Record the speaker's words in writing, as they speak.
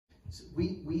So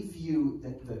we view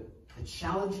that the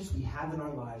challenges we have in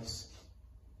our lives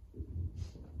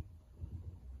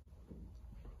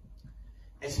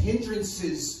as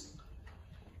hindrances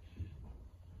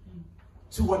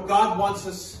to what God wants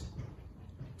us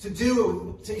to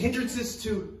do, to hindrances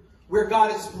to where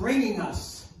God is bringing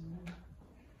us.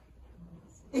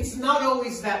 It's not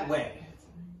always that way.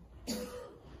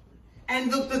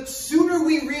 And the sooner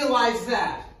we realize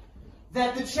that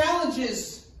the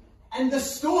challenges and the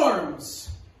storms,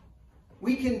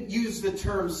 we can use the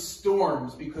term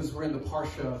storms because we're in the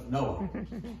Parsha of Noah.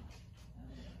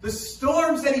 The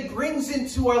storms that he brings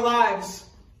into our lives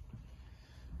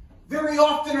very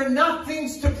often are not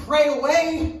things to pray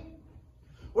away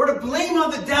or to blame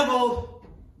on the devil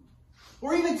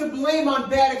or even to blame on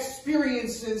bad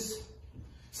experiences.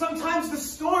 Sometimes the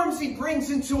storms he brings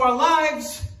into our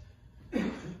lives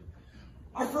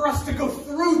are for us to go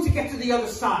through to get to the other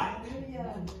side.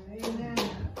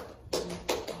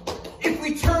 If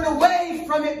we turn away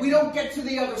from it, we don't get to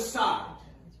the other side.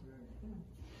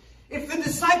 If the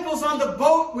disciples on the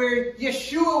boat where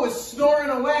Yeshua was snoring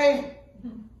away,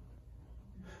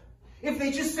 if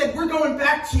they just said, we're going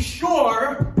back to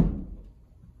shore,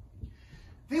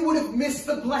 they would have missed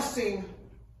the blessing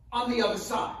on the other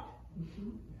side.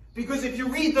 Because if you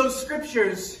read those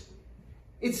scriptures,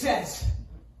 it says,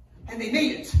 and they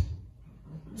made it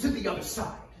to the other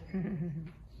side.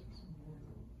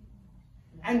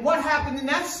 And what happened in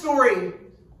that story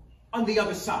on the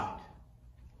other side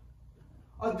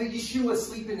of the Yeshua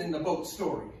sleeping in the boat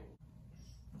story?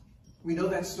 We know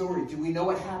that story. Do we know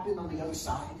what happened on the other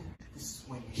side? This is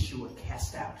when Yeshua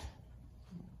cast out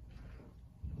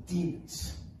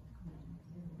demons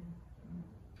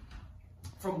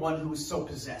from one who was so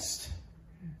possessed.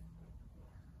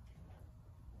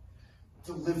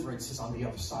 Deliverance is on the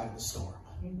other side of the storm.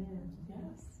 Amen.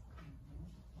 Yes.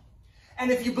 And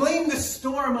if you blame the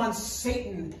storm on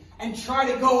Satan and try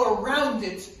to go around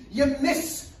it, you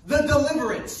miss the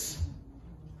deliverance.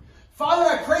 Father,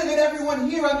 I pray that everyone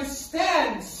here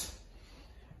understands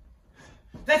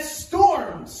that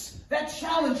storms, that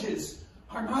challenges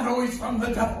are not always from the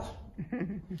devil.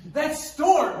 That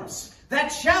storms, that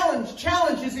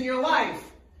challenges in your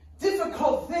life,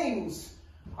 difficult things,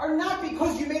 are not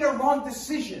because you made a wrong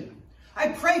decision. I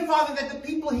pray, Father, that the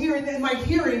people here in my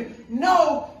hearing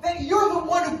know that you're the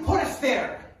one who put us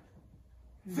there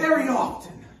very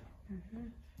often.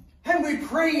 And we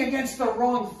pray against the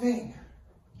wrong thing.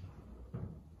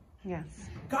 Yes.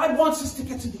 God wants us to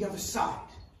get to the other side.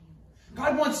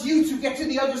 God wants you to get to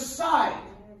the other side.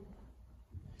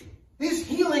 There's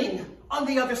healing on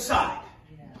the other side.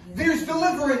 There's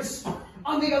deliverance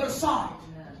on the other side.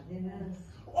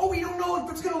 Oh, we don't know what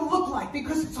it's going to look like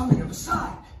because it's on the other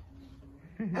side.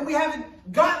 And we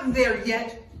haven't gotten there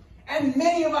yet. And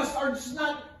many of us are just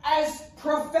not as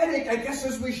prophetic, I guess,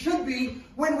 as we should be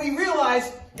when we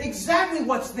realize exactly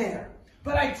what's there.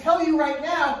 But I tell you right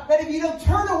now that if you don't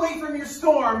turn away from your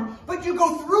storm, but you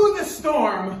go through the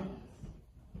storm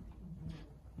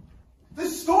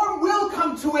will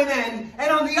come to an end.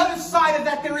 And on the other side of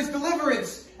that, there is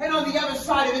deliverance. And on the other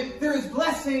side of it, there is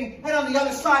blessing. And on the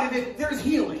other side of it, there is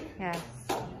healing. Yes.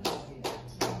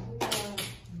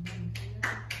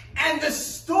 And the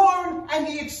storm and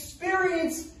the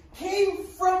experience came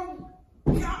from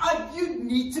God. You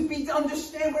need to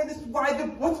understand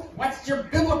what's your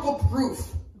biblical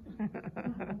proof.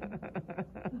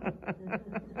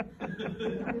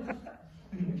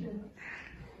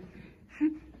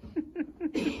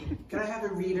 Can I have a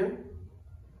reader?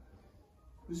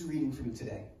 Who's reading for me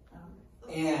today?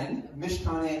 And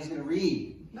Mishkan is going to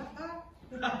read.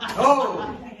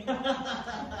 Oh!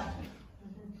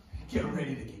 Get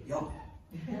ready to get yelled at.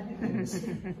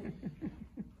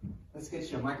 Let's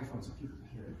get you a microphone so people can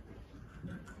hear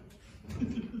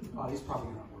it. Oh, he's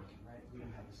probably not working, right? We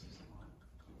don't have the system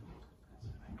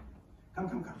on.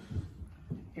 Come.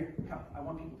 Here, come. I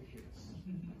want people to hear this.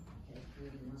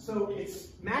 So it's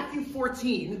Matthew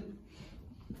 14,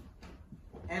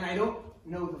 and I don't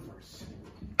know the verse.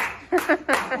 Give me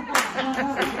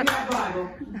that Bible,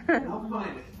 and I'll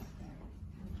find it.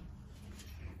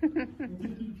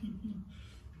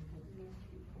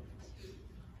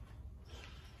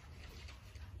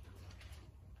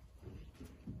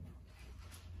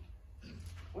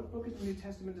 What book of the New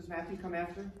Testament does Matthew come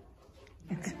after?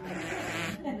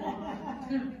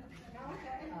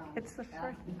 It's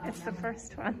the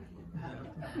first one.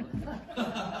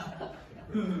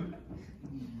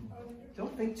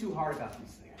 Don't think too hard about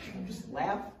these things. Just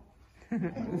laugh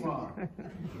and move on.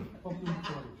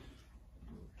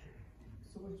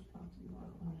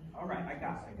 All right, I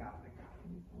got it.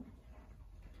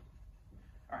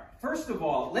 All right. First of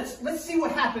all, let's see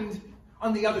what happened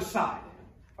on the other side.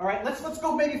 All right. Let's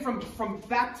go maybe from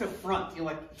back to front. You know,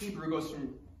 like Hebrew goes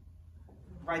from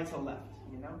right to left.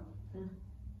 You know.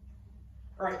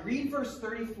 All right. Read verse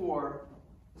 34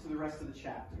 to the rest of the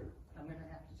chapter. I'm going to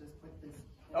have to just put this.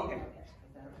 Okay.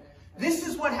 Is that okay? This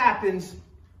is what happens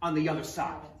on the other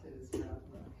side.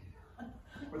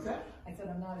 What's that? I said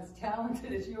I'm not as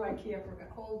talented as you. I can't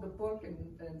hold the book and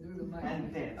do the mic.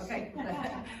 And dance. Okay.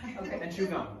 Okay. And chew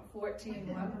gum. 14,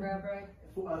 what, Rabbi?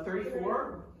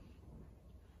 34.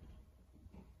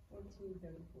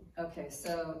 Okay,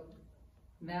 so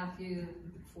Matthew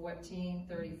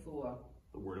 14:34.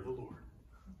 The word of the Lord.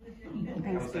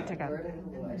 Thanks be to God. Word of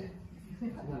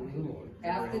the Lord.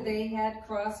 After they had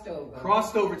crossed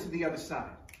Over to the other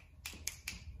side.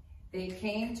 they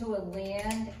came to a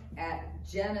land at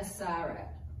Gennesaret.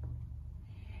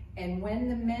 And when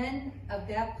the men of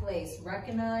that place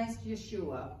recognized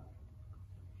Yeshua,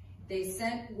 they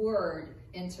sent word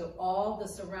into all the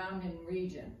surrounding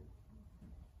region.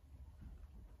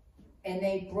 And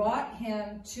they brought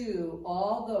him to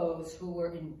all those who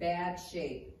were in bad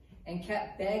shape and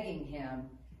kept begging him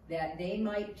that they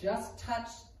might just touch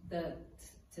the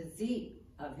tzit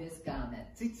of his garment.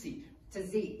 Tzitzit.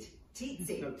 Tzit.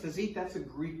 Tzitzit. No, tzitzit, that's a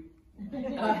Greek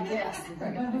Yes.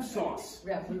 Right. sauce.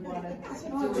 Rep, we wanted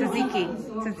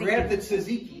Tzatziki. Grab the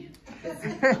tzatziki.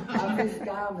 of his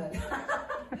garment.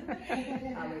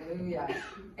 Hallelujah.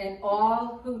 And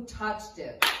all who touched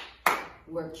it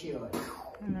were cured.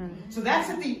 So that's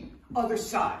at the other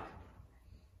side.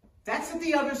 That's at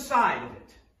the other side of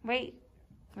it. Wait.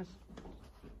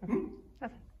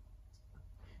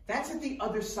 That's at the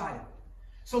other side of it.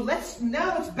 So let's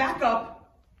back up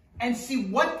and see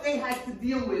what they had to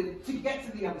deal with to get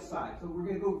to the other side. So we're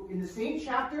going to go in the same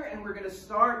chapter and we're going to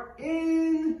start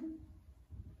in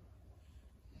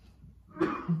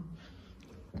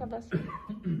God bless.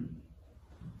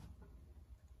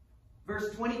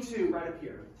 verse 22, right up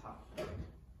here at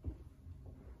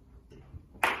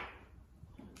the top.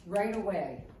 Right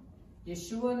away,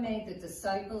 Yeshua made the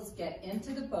disciples get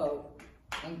into the boat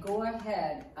and go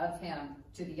ahead of him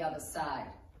to the other side,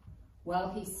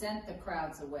 while he sent the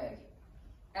crowds away.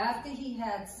 After he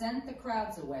had sent the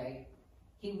crowds away,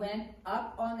 he went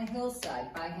up on the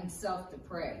hillside by himself to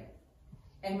pray.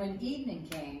 And when evening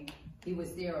came, he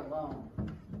was there alone.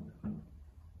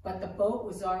 But the boat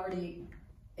was already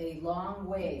a long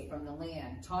way from the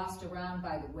land, tossed around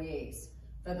by the waves,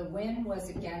 for the wind was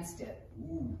against it.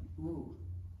 Ooh.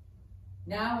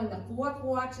 Now in the fourth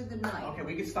watch of the night. Okay,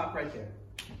 we can stop right there.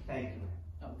 Thank you.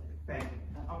 Okay. Thank you.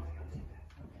 Okay, I'll take that.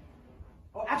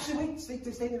 Oh, actually, wait. Stay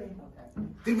there. Okay.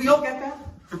 Did we all get that?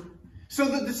 So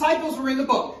the disciples were in the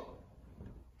boat,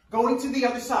 going to the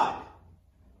other side.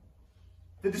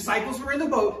 The disciples were in the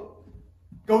boat,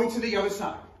 going to the other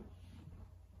side.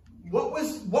 What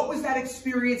was that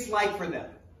experience like for them?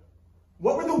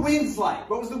 What were the winds like?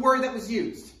 What was the word that was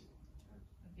used?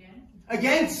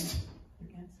 Against.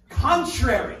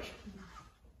 Contrary.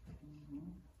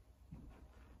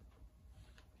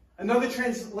 Another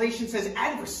translation says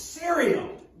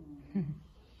adversarial.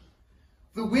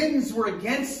 The winds were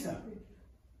against them.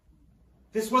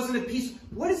 This wasn't a peace.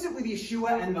 What is it with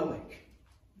Yeshua and the lake?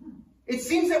 It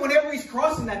seems that whenever he's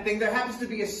crossing that thing, there happens to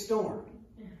be a storm.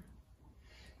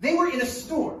 They were in a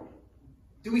storm.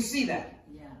 Do we see that?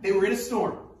 Yeah. They were in a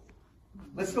storm.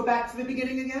 Let's go back to the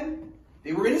beginning again.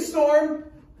 They were in a storm.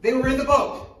 They were in the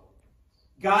boat.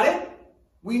 Got it?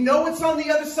 We know what's on the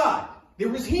other side. There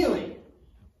was healing.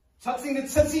 Touching the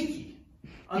tzatziki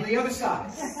on the other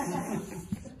side.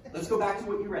 Let's go back to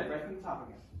what you read right from the top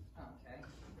again.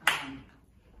 Okay.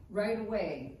 Right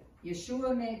away,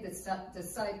 Yeshua made the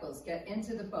disciples get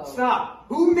into the boat. Stop.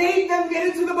 Who made them get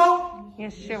into the boat?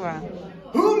 Yeshua.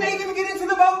 Who made them get into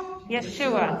the boat?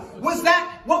 Yeshua.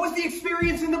 What was the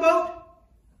experience in the boat?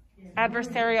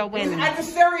 Adversarial It was wind.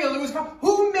 adversarial.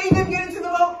 Who made them get into the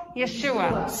boat?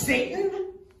 Yeshua.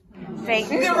 Satan?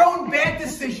 Satan? Their own bad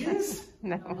decisions?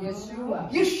 No.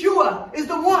 Yeshua. Yeshua is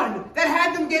the one that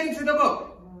had them get into the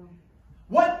boat.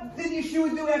 What did Yeshua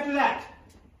do after that?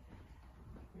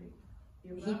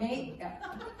 He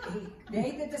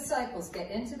made the disciples get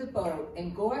into the boat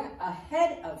and go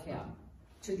ahead of him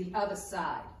to the other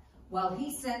side, while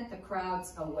he sent the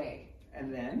crowds away.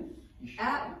 And then?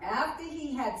 After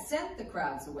he had sent the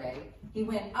crowds away, he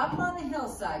went up on the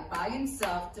hillside by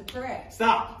himself to pray.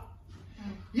 Stop.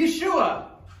 Yeshua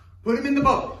put him in the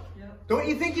boat. Yep. Don't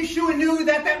you think Yeshua knew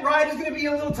that ride was going to be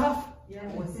a little tough? Yes.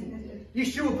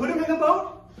 Yeshua put him in the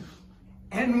boat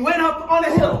and went up on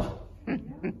a hill.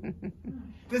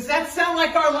 Does that sound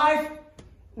like our life?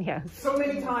 Yes. So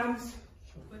many times.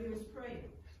 But he was praying.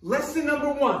 Lesson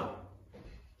number 1.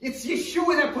 It's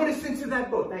Yeshua that put us into that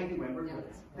boat. Thank you, Amber.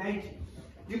 Thank you.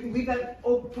 You can leave that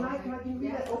open. Can you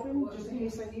leave that open just in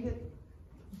case I need it?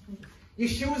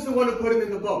 Yeshua's the one who put him in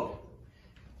the boat.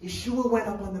 Yeshua went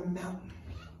up on the mountain,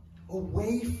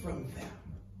 away from them.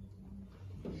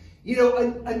 You know,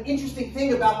 an interesting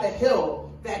thing about the hill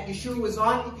that Yeshua was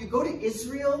on, if you go to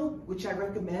Israel, which I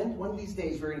recommend, one of these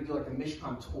days we're going to do like a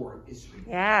Mishkan tour of Israel.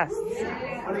 Yes.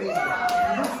 One of these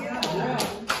days.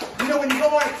 You know, when you go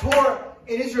on a tour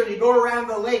in Israel, you go around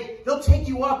the lake, they'll take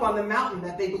you up on the mountain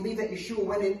that they believe that Yeshua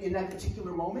went in that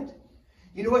particular moment.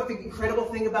 You know what the incredible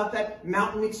thing about that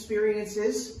mountain experience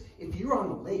is? If you're on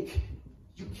the lake,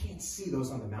 you can't see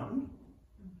those on the mountain,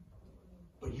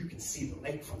 but you can see the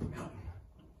lake from the mountain.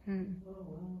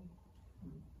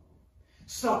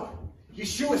 So,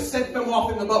 Yeshua sent them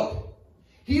off in the boat.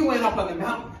 He went up on the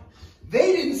mountain.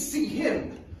 They didn't see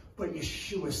him, but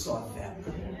Yeshua saw them.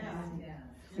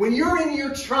 When you're in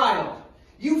your trial,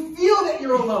 you feel that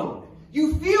you're alone.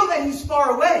 You feel that he's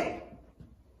far away.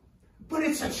 But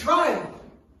it's a trial.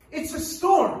 It's a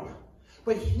storm.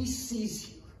 But he sees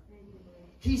you.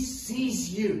 He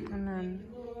sees you. Amen.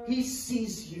 He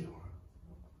sees you.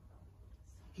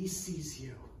 He sees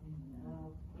you.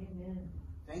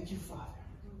 Thank you, Father.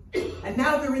 And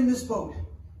now they're in this boat.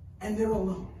 And they're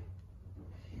alone.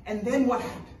 And then what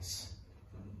happens?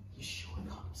 Yeshua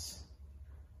comes.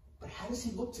 But how does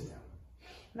he look to them?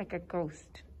 Like a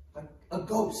ghost. Like a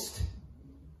ghost.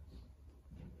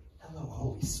 Hello,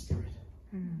 Holy Spirit.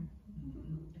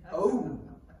 Oh.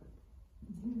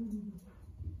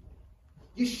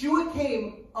 Yeshua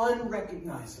came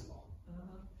unrecognizable.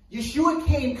 Yeshua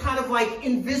came kind of like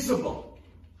invisible.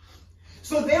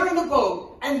 So they're in the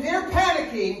boat and they're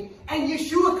panicking, and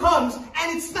Yeshua comes,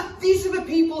 and it's not, these are the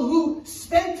people who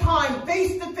spent time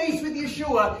face to face with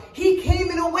Yeshua. He came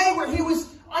in a way where he was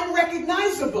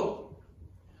unrecognizable,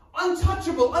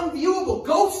 untouchable, unviewable,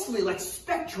 ghostly, like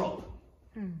spectral.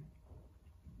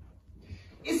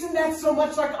 Isn't that so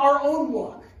much like our own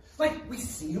walk? Like, we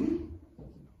see him,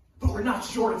 but we're not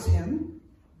sure it's him.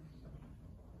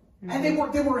 And they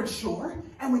weren't sure.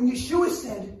 And when Yeshua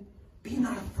said, be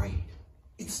not afraid,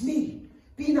 it's me,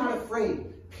 be not afraid.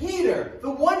 Peter, the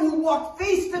one who walked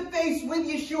face to face with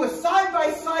Yeshua, side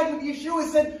by side with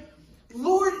Yeshua, said,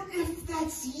 Lord, if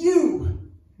that's you,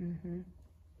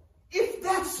 if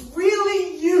that's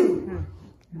really you,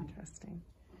 Interesting.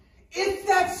 if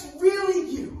that's really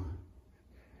you,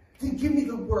 then give me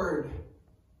the word,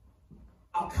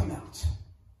 I'll come out.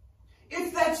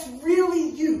 If that's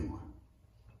really you,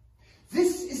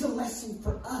 this is a lesson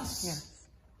for us. Yes.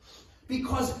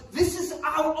 Because this is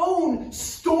our own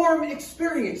storm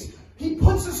experience. He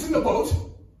puts us in the boat.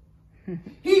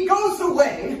 He goes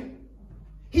away.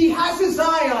 He has his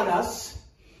eye on us.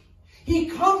 He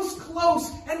comes close,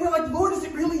 and we're like, Lord, is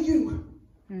it really you?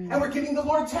 And we're giving the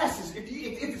Lord tests. If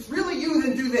it's really you,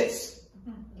 then do this.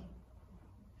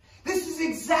 This is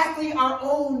exactly our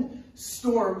own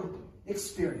storm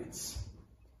experience.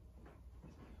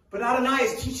 But Adonai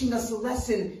is teaching us a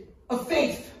lesson of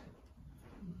faith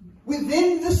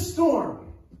within the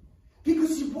storm,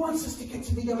 because he wants us to get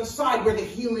to the other side where the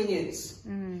healing is.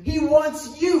 He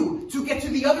wants you to get to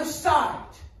the other side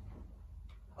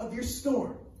of your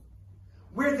storm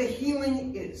where the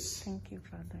healing is. Thank you,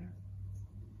 Father.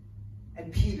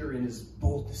 And Peter, in his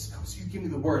boldness, goes, you give me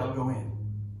the word, I'll go in.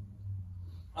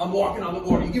 I'm walking on the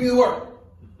water. You give me the word.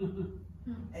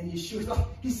 And Yeshua's like,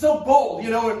 he's so bold,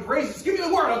 and praises. Give me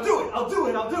the word, I'll do it, I'll do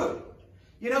it, I'll do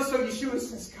it. So Yeshua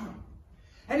says, come.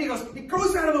 And he goes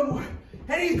out of the water,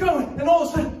 and he's going, and all of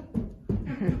a sudden,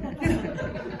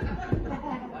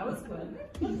 That was good.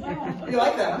 you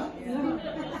like that, huh? Yeah.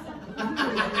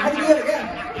 How do you do it again?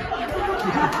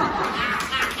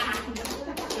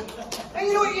 And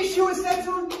you know what Yeshua said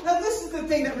to him? Now this is the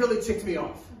thing that really ticked me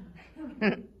off.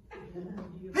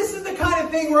 This is the kind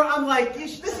of thing where I'm like,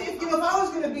 if I was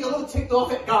going to be a little ticked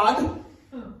off at God,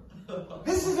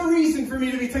 this is a reason for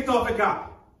me to be ticked off at God.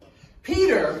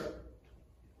 Peter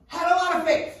had a lot of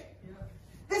faith.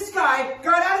 This guy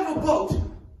got out of a boat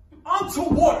onto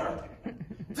water,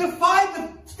 defied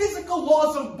the physical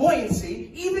laws of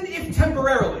buoyancy, even if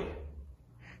temporarily.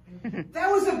 That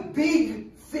was a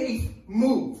big faith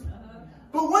move.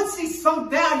 But once he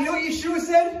sunk down, you know what Yeshua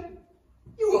said?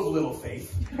 You have little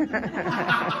faith.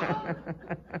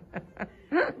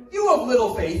 You have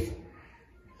little faith.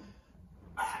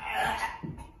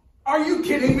 Are you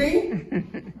kidding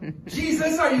me?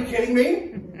 Jesus, are you kidding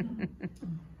me?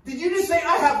 Did you just say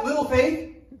I have little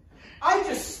faith? I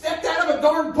just stepped out of a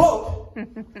darn boat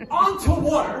onto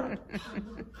water,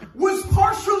 was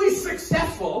partially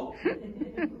successful,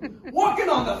 walking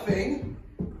on the thing,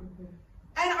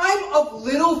 And I'm of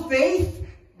little faith.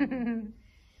 Remember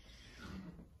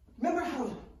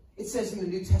how it says in the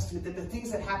New Testament that the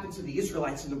things that happened to the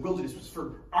Israelites in the wilderness was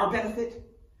for our benefit?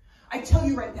 I tell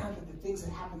you right now that the things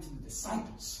that happened to the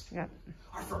disciples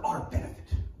are for our benefit.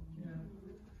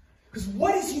 Because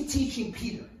what is he teaching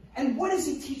Peter? And what is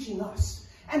he teaching us?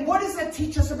 And what does that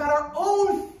teach us about our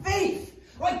own faith?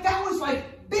 Like, that was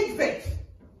like big faith,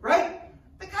 right?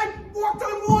 The guy walked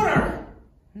on water.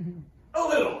 A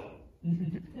little.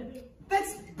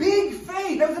 That's big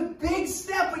faith. That was a big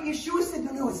step. But Yeshua said,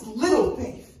 no, it's little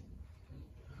faith.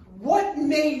 What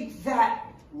made that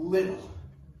little?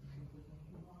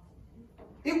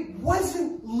 It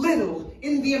wasn't little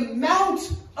in the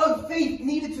amount of faith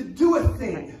needed to do a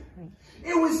thing.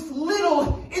 It was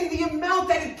little in the amount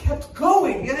that it kept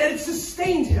going and that it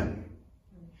sustained him.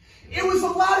 It was a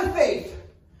lot of faith,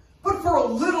 but for a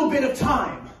little bit of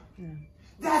time.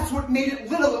 That's what made it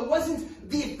little. It wasn't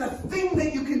the thing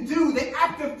that you can do, the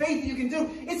act of faith that you can do.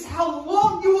 It's how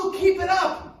long you will keep it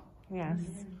up. Yes.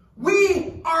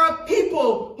 We are a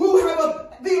people who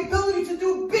have the ability to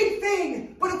do a big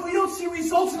thing, but if we don't see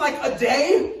results in like a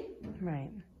day, Right.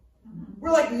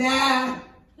 we're like, nah,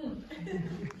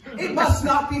 it must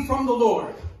not be from the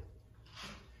Lord.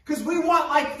 Because we want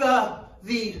like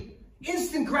the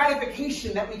instant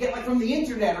gratification that we get like from the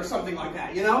internet or something like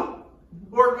that, you know?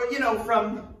 Or,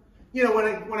 from,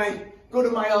 when I go to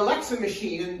my Alexa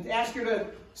machine and ask her to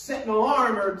set an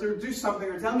alarm or to do something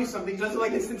or tell me something, she does it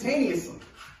like instantaneously.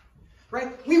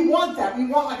 Right? We want that. We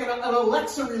want like an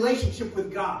Alexa relationship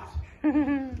with God.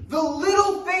 The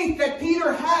little faith that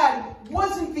Peter had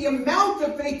wasn't the amount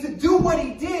of faith to do what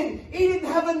he did. He didn't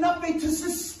have enough faith to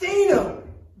sustain him.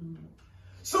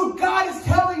 So God is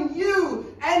telling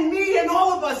you and me and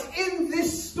all of us in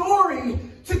this story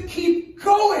to keep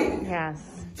going. Yes.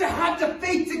 To have the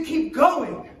faith to keep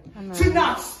going. Amen. To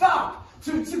not stop.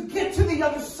 To get to the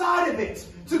other side of it.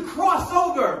 To cross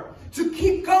over. To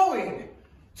keep going.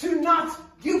 To not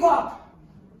give up.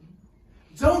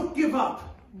 Don't give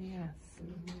up. Yes.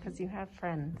 Because you have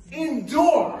friends.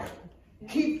 Endure.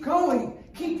 Keep going.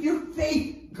 Keep your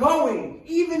faith going.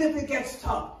 Even if it gets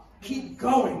tough. Keep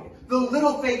going. The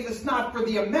little faith is not for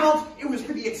the amount. It was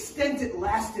for the extent it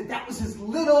lasted. That was his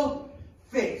little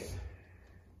faith.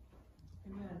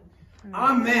 Amen.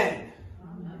 Amen.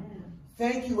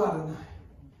 Thank you, Adonai.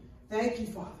 Thank you,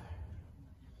 Father.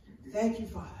 Thank you,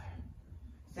 Father.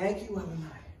 Thank you, Adonai.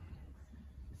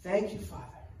 Thank you, Father.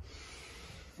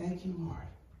 Thank you, Lord.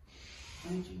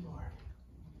 Thank you, Lord.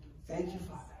 Thank you,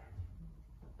 Father.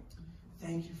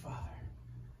 Thank you, Father.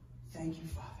 Thank you,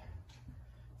 Father.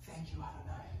 Thank you,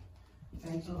 Adonai.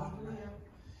 Thank you, Adonai.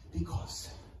 Because,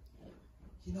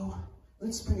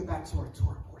 let's bring it back to our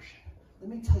Torah portion. Let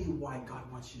me tell you why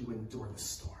God wants you to endure the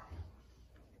storm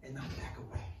and not back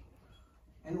away.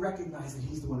 And recognize that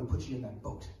he's the one who put you in that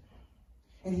boat.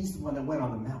 And he's the one that went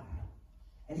on the mountain.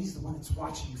 And he's the one that's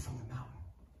watching you from the mountain.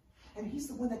 And he's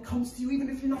the one that comes to you even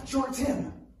if you're not sure it's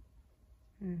him.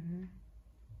 Mm-hmm.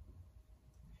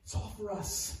 It's all for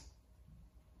us.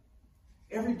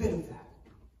 Every bit of that.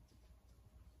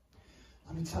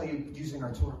 Let me tell you, using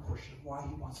our Torah portion, why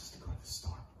he wants us to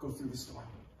go through the storm.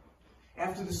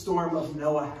 After the storm of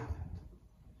Noah happened,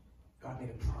 God made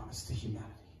a promise to humanity.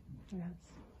 Yes.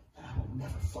 That I will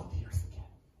never flood the earth again.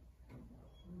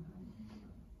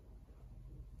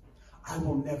 I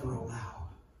will never allow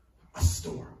a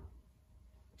storm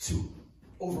to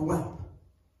overwhelm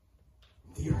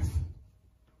the earth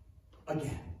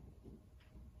again.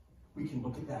 We can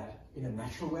look at that in a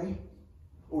natural way,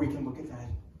 or we can look at that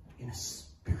in a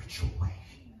spiritual way.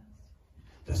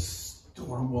 The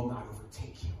storm will not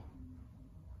overtake you.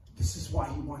 This is why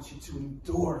he wants you to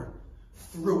endure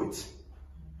through it.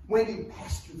 When you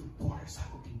pass through the waters,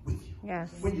 I will be with you.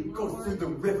 Yes. When you go through the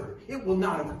river, it will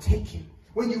not overtake you.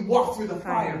 When you walk through the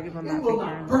fire, it will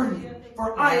not burn you.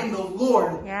 For I am the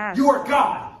Lord, your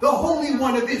God, the Holy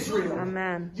One of Israel,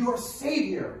 Amen. Your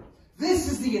Savior. This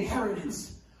is the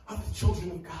inheritance of the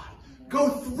children of God. Go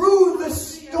through the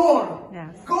storm.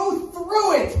 Yes. Go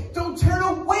through it. Don't turn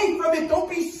away from it. Don't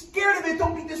be scared of it.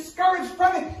 Don't be discouraged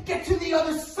from it. Get to the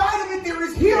other side of it. There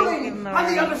is healing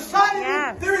on the other side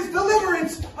of it. There is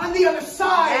deliverance on the other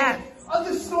side of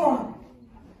the storm.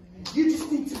 You just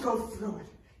need to go through it.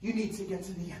 You need to get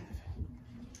to the end of it.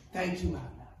 Thank you, Adonai.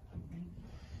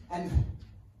 And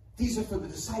these are for the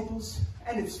disciples,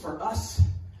 and it's for us.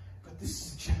 But this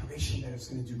is a generation that is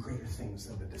going to do greater things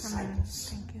than the disciples.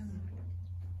 Thank you.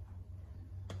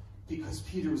 Because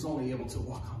Peter was only able to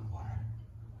walk on water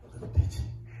a little bit.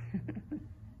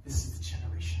 This is the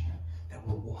generation that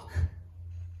will walk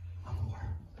on water.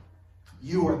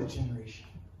 You are the generation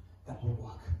that will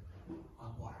walk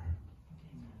on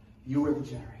You are the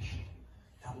generation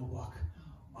that will walk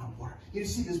on water. You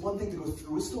see, there's one thing to go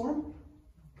through a storm.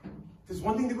 There's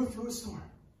one thing to go through a storm.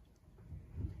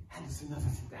 And there's another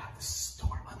thing to have the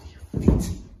storm under your feet.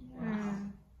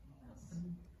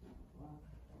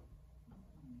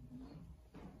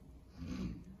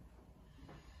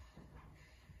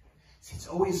 See, it's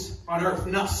always on earth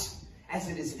in us as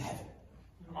it is in heaven.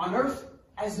 On earth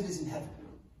as it is in heaven.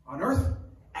 On earth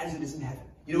as it is in heaven.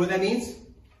 You know what that means?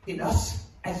 In us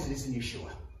as it is in Yeshua.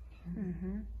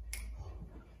 Mm-hmm.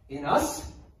 In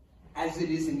us as it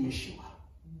is in Yeshua.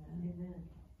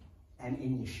 And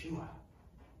in Yeshua,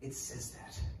 it says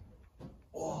that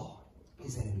all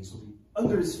his enemies will be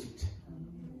under his feet.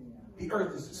 The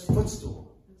earth is his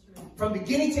footstool. From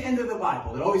beginning to end of the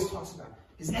Bible, it always talks about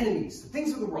his enemies, the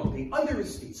things of the world, being under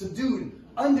his feet, subdued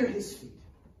under his feet.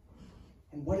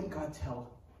 And what did God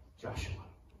tell Joshua?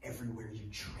 Everywhere you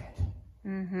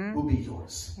tread will be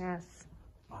yours. Yes.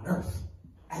 On earth,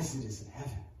 as it is in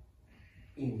heaven.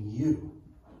 In you,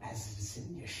 as it is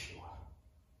in Yeshua.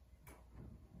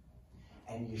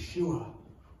 And Yeshua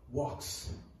walks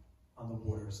on the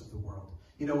waters of the world.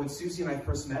 You know, when Susie and I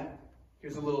first met,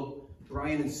 here's a little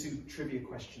Brian and Sue trivia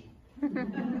question.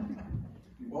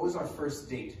 What was our first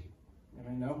date?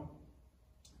 Anybody know?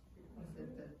 Was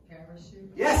it the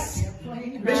parachute? Yes!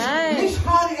 Nice.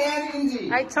 Mishkan and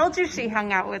Indy. I told you she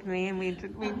hung out with me, and we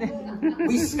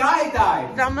We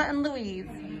skydived. Velma and Louise.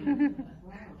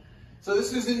 So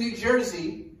this was in New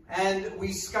Jersey, and we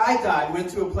skydived, went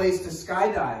to a place to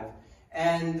skydive.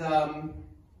 And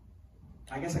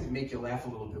I guess I can make you laugh a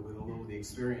little bit with a little of the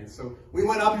experience. So we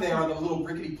went up there on the little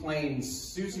rickety plane.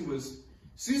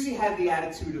 Susie had the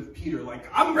attitude of Peter, like,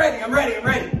 I'm ready.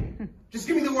 Just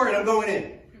give me the word, I'm going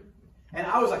in. And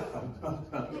I was like,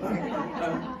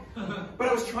 but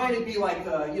I was trying to be like,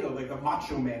 like a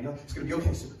macho man. It's going to be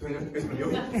okay. It's going to be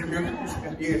okay.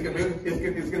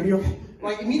 It's going to be okay.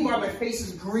 Like, meanwhile, my face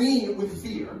is green with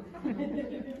fear.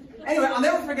 Anyway, I'll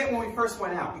never forget when we first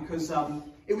went out, because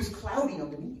it was cloudy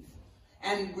underneath.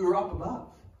 And we were up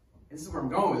above. And this is where I'm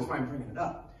going with this, why I'm bringing it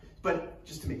up. But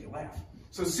just to make you laugh.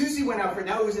 So Susie went out for it.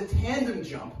 Now it was a tandem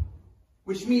jump,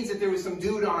 which means that there was some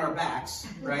dude on our backs,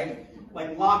 right?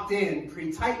 Like locked in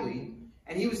pretty tightly,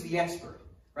 and he was the expert,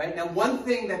 right? Now, one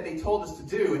thing that they told us to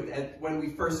do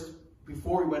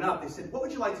before we went up, they said, what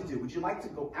would you like to do? Would you like to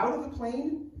go out of the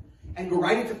plane and go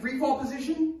right into free fall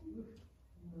position?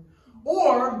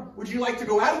 Or would you like to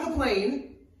go out of the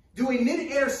plane, do a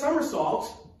mid-air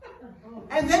somersault,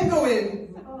 and then go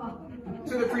in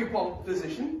to the free fall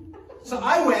position? So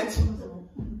I went,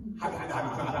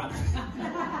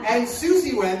 and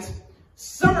Susie went,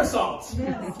 somersault.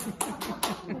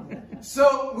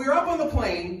 So we were up on the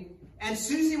plane, and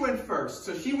Susie went first.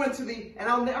 So she went and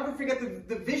I'll never forget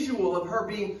the visual of her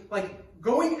being like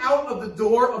going out of the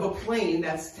door of a plane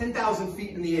that's 10,000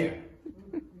 feet in the air.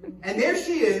 And there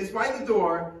she is, by the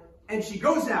door, and she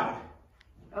goes out.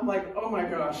 I'm like, oh my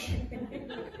gosh,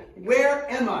 where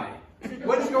am I?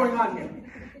 What is going on here?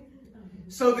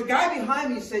 So the guy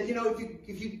behind me said,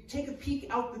 if you take a peek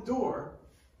out the door,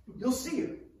 you'll see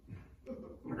her.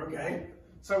 I'm like, okay.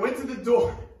 So I went to the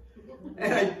door,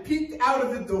 and I peeked out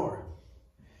of the door.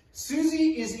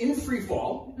 Susie is in free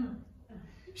fall.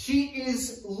 She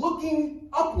is looking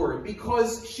upward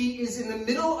because she is in the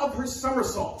middle of her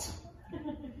somersault.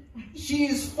 She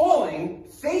is falling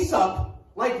face up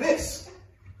like this.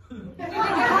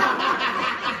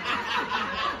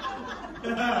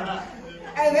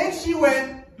 And then she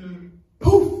went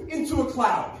poof into a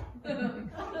cloud.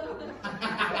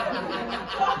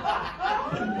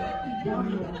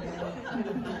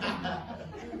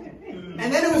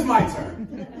 And then it was my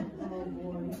turn.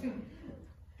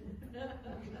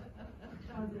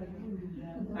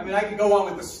 I mean, I could go on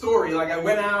with the story. Like, I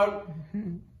went out.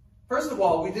 First of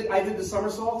all, I did the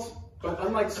somersault, but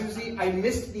unlike Susie, I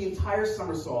missed the entire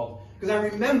somersault. Because I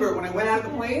remember when I went out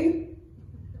of the plane,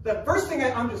 the first thing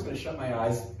I'm just going to shut my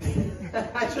eyes.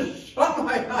 I just shut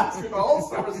my eyes for the whole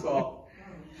somersault.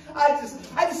 I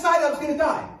decided I was going to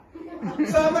die.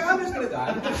 So I'm like, I'm just going to die.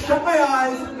 I'm going to shut my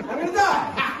eyes. I'm going to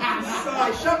die. So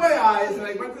I shut my eyes, and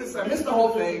I went to this. I missed the whole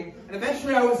thing. And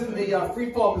eventually I was in the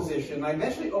free fall position. I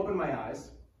eventually opened my eyes.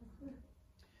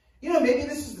 Maybe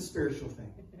this is the spiritual thing.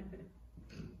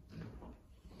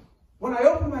 When I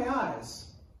opened my eyes,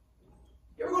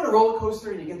 you ever go on a roller coaster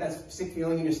and you get that sick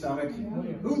feeling in your stomach? No.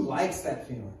 Who likes that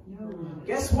feeling? No.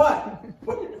 Guess what?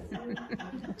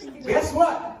 Guess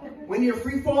what? When you're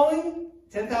free falling,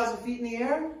 10,000 feet in the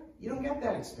air, you don't get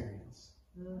that experience.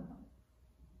 No.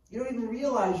 You don't even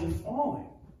realize you're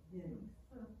falling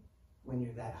when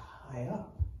you're that high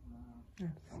up.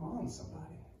 Come on,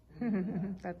 somebody.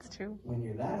 That's true. When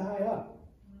you're that high up,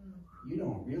 you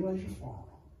don't realize you're falling.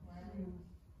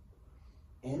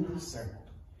 End of sermon.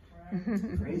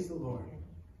 Praise the Lord.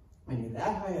 When you're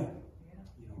that high up,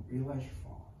 you don't realize you're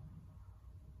falling.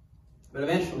 But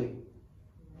eventually,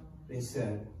 they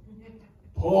said,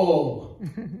 pull.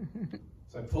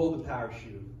 So I pulled the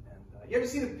parachute. And you ever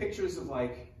see the pictures of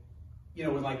like, you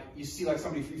know, when like you see like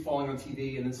somebody free falling on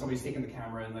TV and then somebody's taking the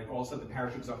camera and like all of a sudden the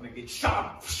parachute goes up and they get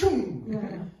shot.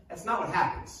 That's not what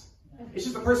happens. It's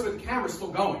just the person with the camera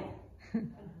still going.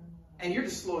 And you're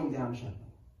just slowing down gently.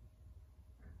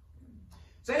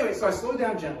 So anyway, so I slowed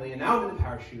down gently and now I'm in the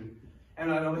parachute.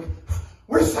 And I'm like,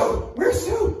 where's Sue? Where's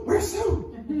Sue? Where's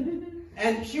Sue?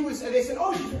 And they said,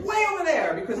 oh, she's way over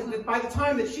there. Because by the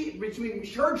time that between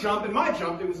her jump and my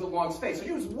jump, there was a long space. So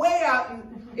she was way out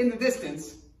in the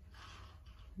distance.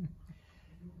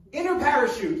 In her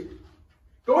parachute,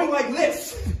 going like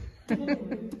this.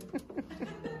 And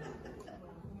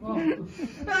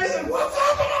I said, what's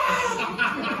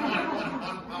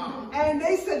happening? And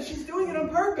they said, she's doing it on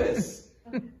purpose.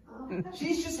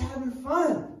 She's just having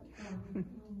fun.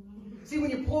 See,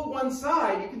 when you pull one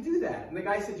side, you can do that. And the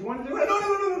guy said, you want to do it? No.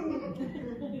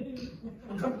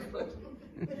 I'm good.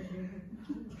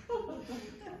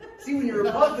 See, when you're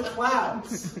above the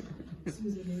clouds,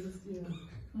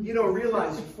 you don't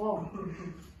realize you're falling.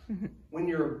 When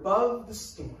you're above the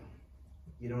storm,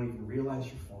 you don't even realize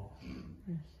you're falling.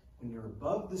 When you're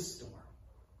above the storm,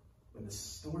 when the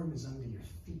storm is under your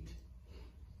feet,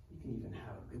 you can even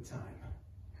have a good time.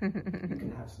 You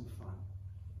can have some fun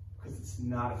because it's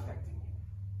not affecting you.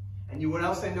 And you know what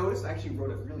else I noticed? I actually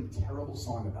wrote a really terrible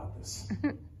song about this.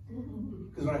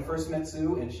 Because when I first met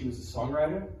Sue and she was a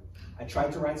songwriter, I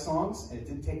tried to write songs and it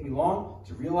didn't take me long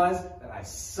to realize that I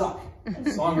suck at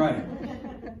songwriting.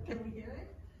 Can we hear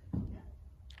it?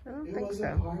 I don't It think was so.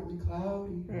 a partly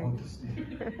cloudy August day.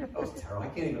 That was terrible. I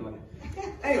can't even look at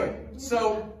it. Anyway,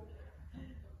 so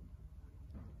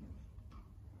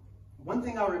one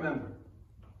thing I'll remember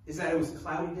is that it was a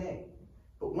cloudy day.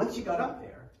 But once you got up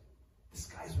there, the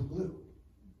skies were blue.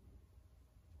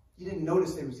 You didn't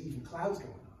notice there was even clouds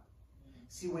going on.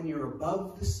 See, when you're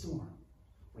above the storm,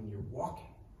 when you're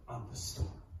walking on the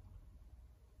storm,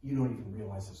 you don't even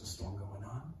realize there's a storm going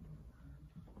on.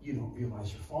 You don't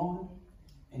realize you're falling,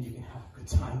 and you can have a good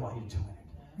time while you're doing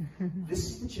it. This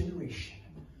is the generation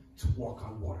to walk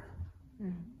on water.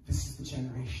 This is the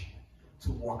generation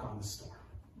to walk on the storm.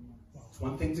 It's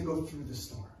one thing to go through the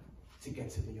storm, to get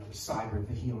to the other side where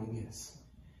the healing is.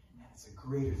 And it's a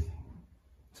greater thing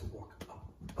to walk up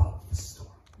above the storm.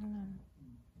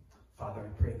 Father,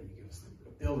 I pray that you give us the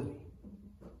ability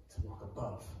to walk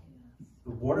above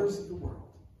the waters of the world.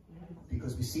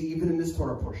 Because we see even in this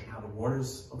Torah portion how the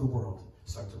waters of the world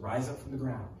start to rise up from the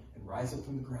ground and rise up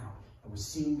from the ground. And we're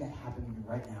seeing that happening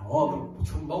right now. All the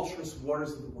tumultuous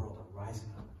waters of the world are rising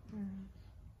up.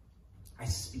 I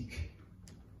speak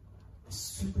the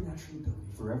supernatural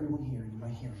ability for everyone here in my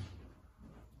hearing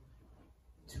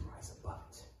to rise above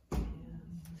it,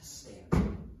 to stand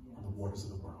on the waters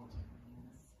of the world,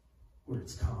 where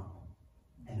it's calm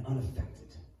and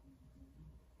unaffected.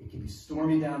 It can be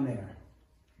stormy down there,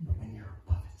 but when you're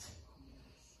above it,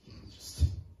 you can just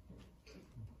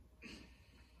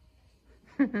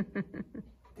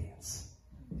dance.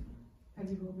 Have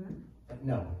you go back?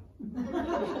 No.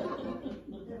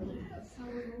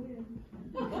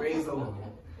 Praise the Lord.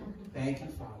 Thank you,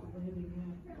 Father.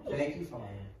 Thank you, Father.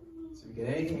 So if you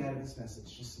get anything out of this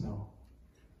message, just know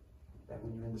that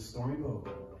when you're in the stormy boat,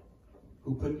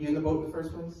 who put you in the boat in the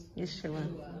first place? Yeshua.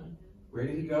 Where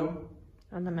did he go?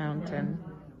 On the mountain.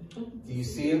 Do you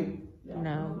see him?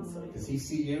 No. Does he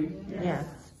see you? Yes.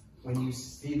 When you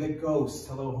see the ghost,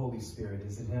 hello, Holy Spirit,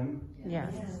 is it him?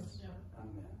 Yes.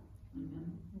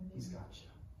 Amen. He's got you.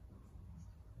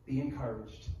 Be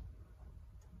encouraged.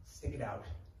 Stick it out.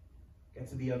 Get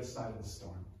to the other side of the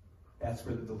storm. That's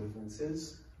where the deliverance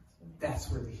is. That's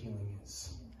where the healing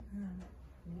is.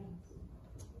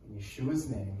 In Yeshua's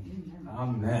name,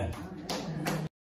 amen.